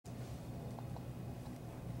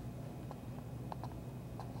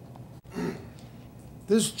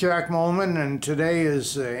This is Jack Moelmann, and today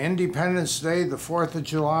is Independence Day, the 4th of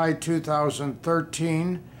July,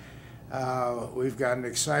 2013. We've got an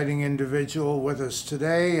exciting individual with us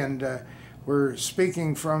today, and we're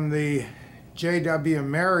speaking from the JW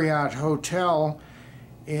Marriott Hotel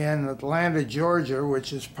in Atlanta, Georgia,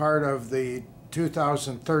 which is part of the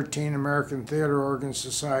 2013 American Theater Organ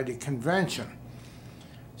Society Convention.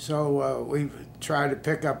 So we try to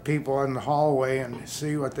pick up people in the hallway and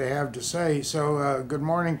see what they have to say. So good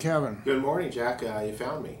morning, Kevin. Good morning, Jack. You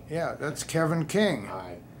found me. Yeah, that's Kevin King.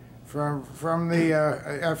 Hi. From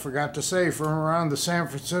the, I forgot to say, from around the San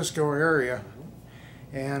Francisco area.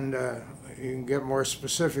 And you can get more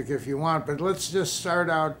specific if you want, but let's just start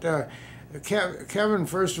out. Kevin,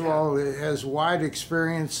 first of all, has wide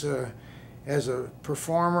experience as a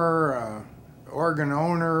performer, organ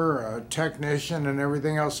owner, technician, and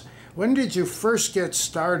everything else. When did you first get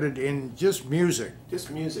started in just music? Just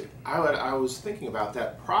music. I was thinking about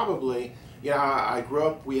that. Probably, I grew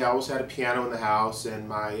up, we always had a piano in the house, and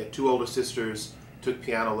my two older sisters took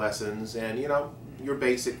piano lessons, and your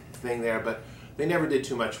basic thing there, but they never did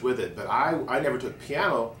too much with it. But I never took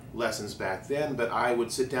piano lessons back then, but I would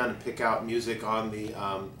sit down and pick out music on the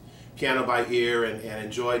piano by ear and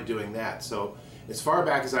enjoyed doing that. So as far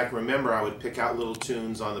back as I can remember, I would pick out little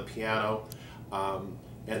tunes on the piano,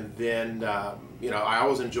 and then I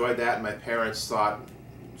always enjoyed that, and my parents thought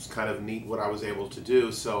it was kind of neat what I was able to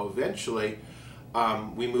do. So eventually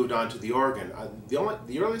we moved on to the organ.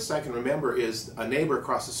 The earliest I can remember is a neighbor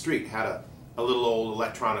across the street had a little old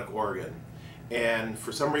electronic organ, and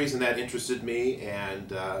for some reason that interested me, and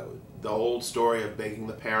the old story of begging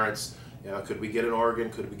the parents, could we get an organ,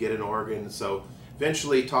 could we get an organ? So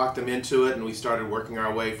eventually talked them into it, and we started working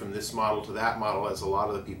our way from this model to that model, as a lot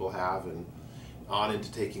of the people have, and on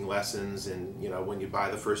into taking lessons. And when you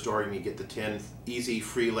buy the first organ, you get the 10 easy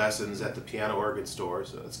free lessons at the piano organ store.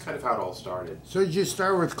 So that's kind of how it all started. So did you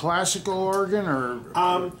start with classical organ,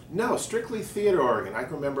 or? No, strictly theater organ. I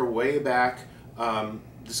can remember way back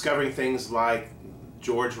discovering things like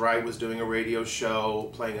George Wright was doing a radio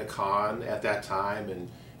show, playing a con at that time, and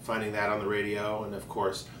finding that on the radio, and of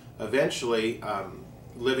course eventually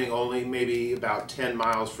living only maybe about 10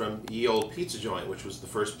 miles from Ye Olde Pizza Joint, which was the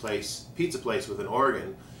first pizza place with an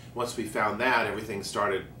organ. Once we found that, everything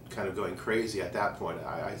started kind of going crazy at that point.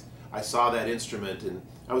 I saw that instrument, and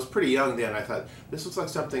I was pretty young then. I thought, this looks like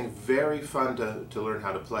something very fun to learn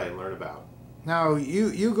how to play and learn about. Now,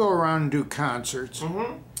 you go around and do concerts.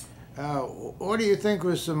 Mm-hmm. What do you think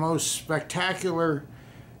was the most spectacular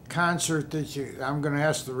concert that I'm going to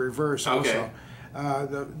ask the reverse also. Okay.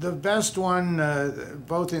 The best one,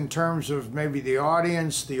 both in terms of maybe the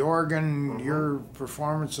audience, the organ, Mm-hmm. your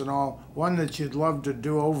performance and all, one that you'd love to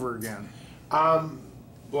do over again?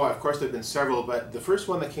 Boy, of course there have been several, but the first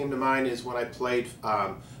one that came to mind is when I played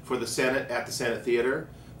for the Senate at the Senate Theater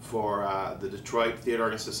for the Detroit Theater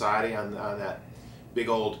Organ Society on that big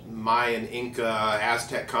old Mayan, Inca,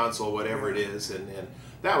 Aztec console, whatever it is, and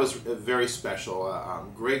that was very special.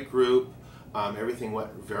 Great group. Everything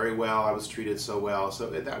went very well. I was treated so well. So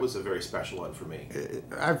that was a very special one for me.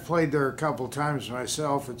 I've played there a couple times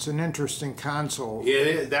myself. It's an interesting console.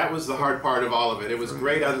 That was the hard part of all of it. It was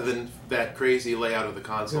great other than that crazy layout of the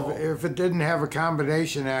console. If it didn't have a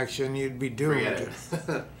combination action, you'd be doomed. Forget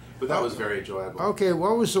it. But that was very enjoyable. Okay,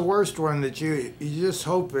 what was the worst one that you just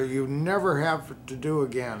hope that you never have to do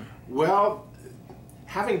again? Well,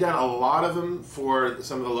 having done a lot of them for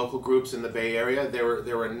some of the local groups in the Bay Area, there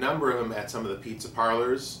were a number of them at some of the pizza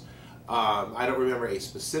parlors. I don't remember a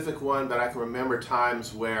specific one, but I can remember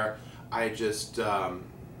times where I just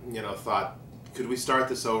thought, could we start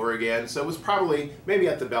this over again? So it was probably maybe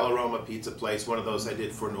at the Bellaroma Pizza Place, one of those I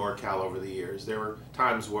did for NorCal over the years. There were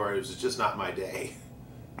times where it was just not my day.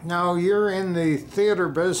 Now, you're in the theater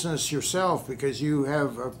business yourself because you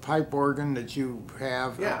have a pipe organ that you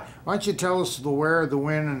have. Yeah. Why don't you tell us the where, the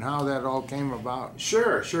when, and how that all came about?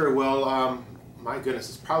 Sure. Well, my goodness,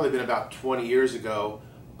 it's probably been about 20 years ago.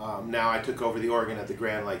 Now I took over the organ at the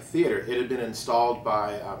Grand Lake Theater. It had been installed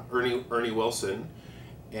by Ernie Wilson,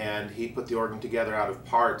 and he put the organ together out of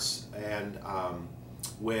parts. And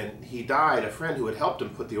when he died, a friend who had helped him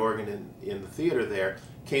put the organ in the theater there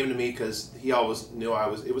came to me because he always knew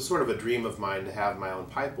it was sort of a dream of mine to have my own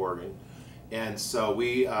pipe organ. And so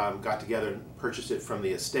we got together and purchased it from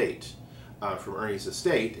the estate, from Ernie's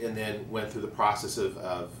estate, and then went through the process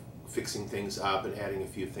of fixing things up and adding a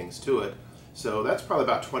few things to it. So that's probably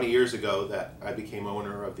about 20 years ago that I became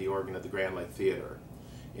owner of the organ at the Grand Lake Theater,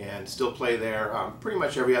 and still play there pretty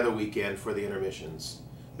much every other weekend for the intermissions.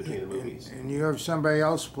 between the movies. And you have somebody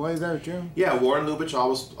else play there too? Yeah, Warren Lubitsch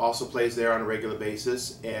also plays there on a regular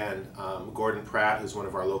basis, and Gordon Pratt, who's one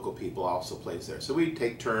of our local people, also plays there. So we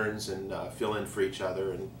take turns and fill in for each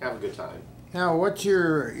other and have a good time. Now, what's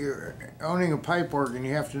your owning a pipe organ?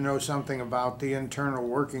 You have to know something about the internal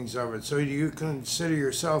workings of it. So do you consider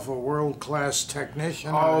yourself a world-class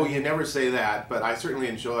technician? Oh, you never say that, but I certainly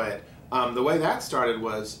enjoy it. The way that started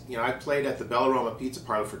was, I played at the Bellaroma Pizza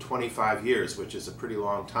Parlor for 25 years, which is a pretty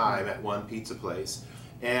long time at one pizza place.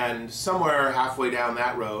 And somewhere halfway down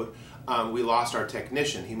that road, we lost our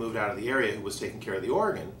technician. He moved out of the area who was taking care of the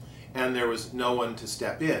organ, and there was no one to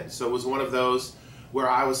step in. So it was one of those where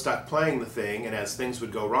I was stuck playing the thing, and as things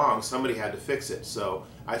would go wrong, somebody had to fix it. So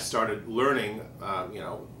I started learning,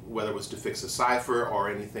 whether it was to fix a cipher or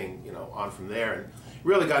anything, on from there, and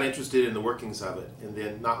really got interested in the workings of it. And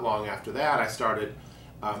then not long after that, I started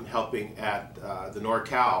helping at the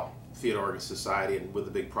NorCal Theater Organ Society and with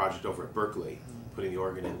a big project over at Berkeley, putting the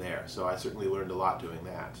organ in there. So I certainly learned a lot doing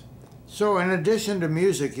that. So in addition to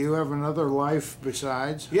music, you have another life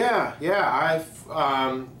besides? Yeah, I've,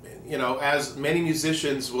 as many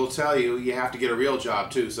musicians will tell you, you have to get a real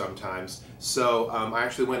job too sometimes. So I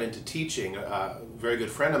actually went into teaching. A very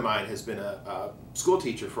good friend of mine has been a school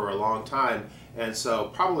teacher for a long time, and so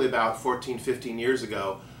probably about 14, 15 years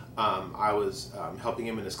ago, I was helping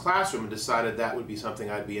him in his classroom and decided that would be something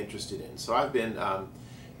I'd be interested in. So I've been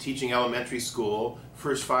teaching elementary school.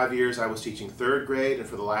 First 5 years I was teaching 3rd grade, and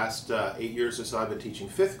for the last 8 years or so I've been teaching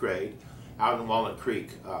 5th grade out in Walnut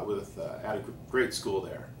Creek at a great school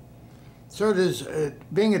there. So does,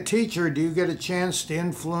 being a teacher, do you get a chance to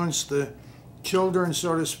influence the children,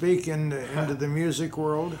 so to speak, into the music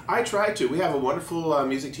world? I try to. We have a wonderful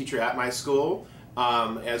music teacher at my school,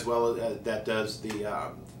 as well as that does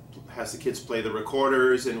has the kids play the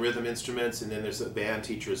recorders and rhythm instruments, and then there's a band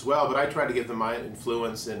teacher as well. But I try to give them my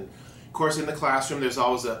influence, and of course in the classroom there's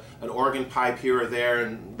always an organ pipe here or there,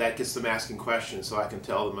 and that gets them asking questions, so I can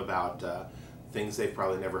tell them about things they've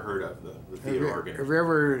probably never heard of, the theater organ. Have you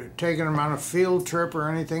ever taken them on a field trip or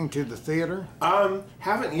anything to the theater?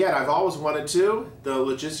 Haven't yet. I've always wanted to, though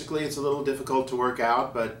logistically it's a little difficult to work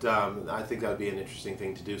out, but I think that would be an interesting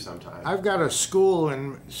thing to do sometime. I've got a school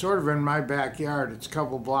sort of in my backyard. It's a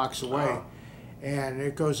couple blocks away. Oh. And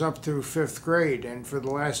it goes up through 5th grade, and for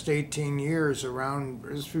the last 18 years, around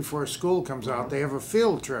just before school comes out, they have a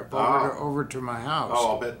field trip over to my house.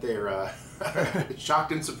 Oh, I'll bet they're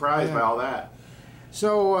shocked and surprised by all that.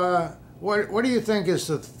 So, what do you think is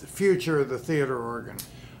the future of the theater organ?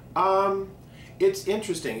 It's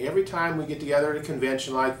interesting. Every time we get together at a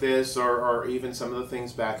convention like this, or even some of the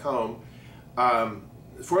things back home,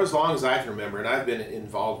 for as long as I can remember, and I've been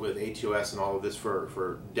involved with ATOS and all of this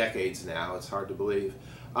for decades now, it's hard to believe.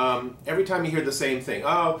 Every time you hear the same thing,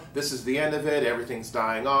 oh, this is the end of it, everything's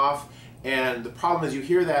dying off, and the problem is you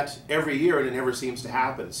hear that every year and it never seems to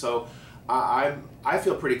happen. So I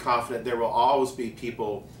feel pretty confident there will always be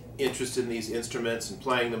people interested in these instruments and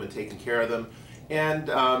playing them and taking care of them. And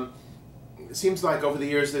it seems like over the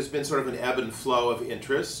years there's been sort of an ebb and flow of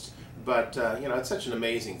interest, but it's such an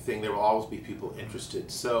amazing thing. There will always be people interested.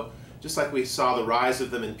 So just like we saw the rise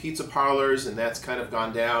of them in pizza parlors, and that's kind of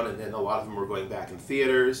gone down, and then a lot of them were going back in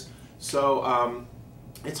theaters. So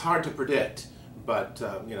it's hard to predict, but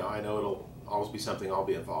I know it'll always be something I'll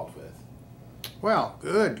be involved with. Well,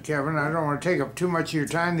 good, Kevin. I don't want to take up too much of your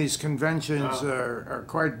time. These conventions are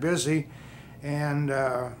quite busy. And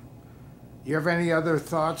you have any other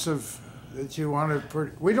thoughts that you want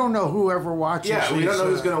to... We don't know who ever watches Yeah, we these, don't know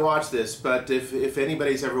who's going to watch this, but if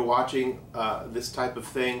anybody's ever watching this type of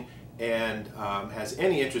thing and has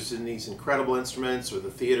any interest in these incredible instruments or the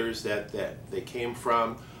theaters that they came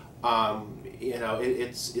from,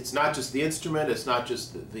 it's not just the instrument, it's not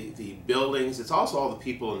just the buildings, it's also all the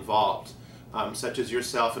people involved. Such as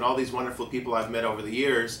yourself and all these wonderful people I've met over the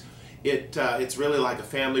years. It's really like a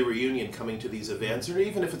family reunion coming to these events, or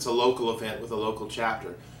even if it's a local event with a local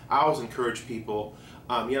chapter. I always encourage people,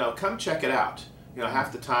 come check it out.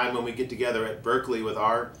 Half the time when we get together at Berkeley with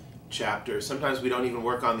our chapter, sometimes we don't even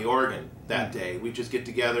work on the organ that day. We just get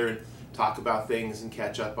together and talk about things and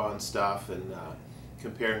catch up on stuff and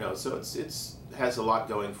compare notes. So it has a lot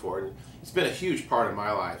going for it. It's been a huge part of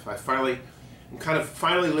my life. I'm kind of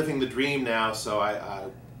finally living the dream now, so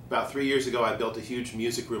about 3 years ago I built a huge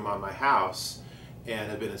music room on my house and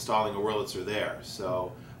have been installing a Wurlitzer there.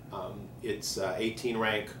 So it's 18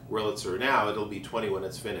 rank Wurlitzer now. It'll be 20 when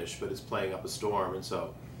it's finished, but it's playing up a storm, and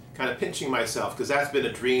so kind of pinching myself because that's been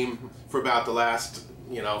a dream for about the last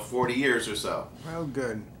 40 years or so. Well,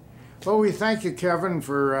 good. Well, we thank you, Kevin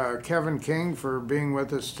King, for being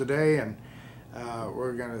with us today, and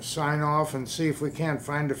We're going to sign off and see if we can't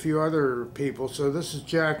find a few other people. So this is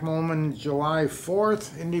Jack Moelmann, July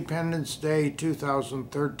 4th, Independence Day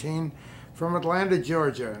 2013, from Atlanta,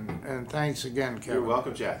 Georgia. And thanks again, Kevin. You're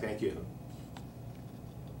welcome, Jack. Thank you.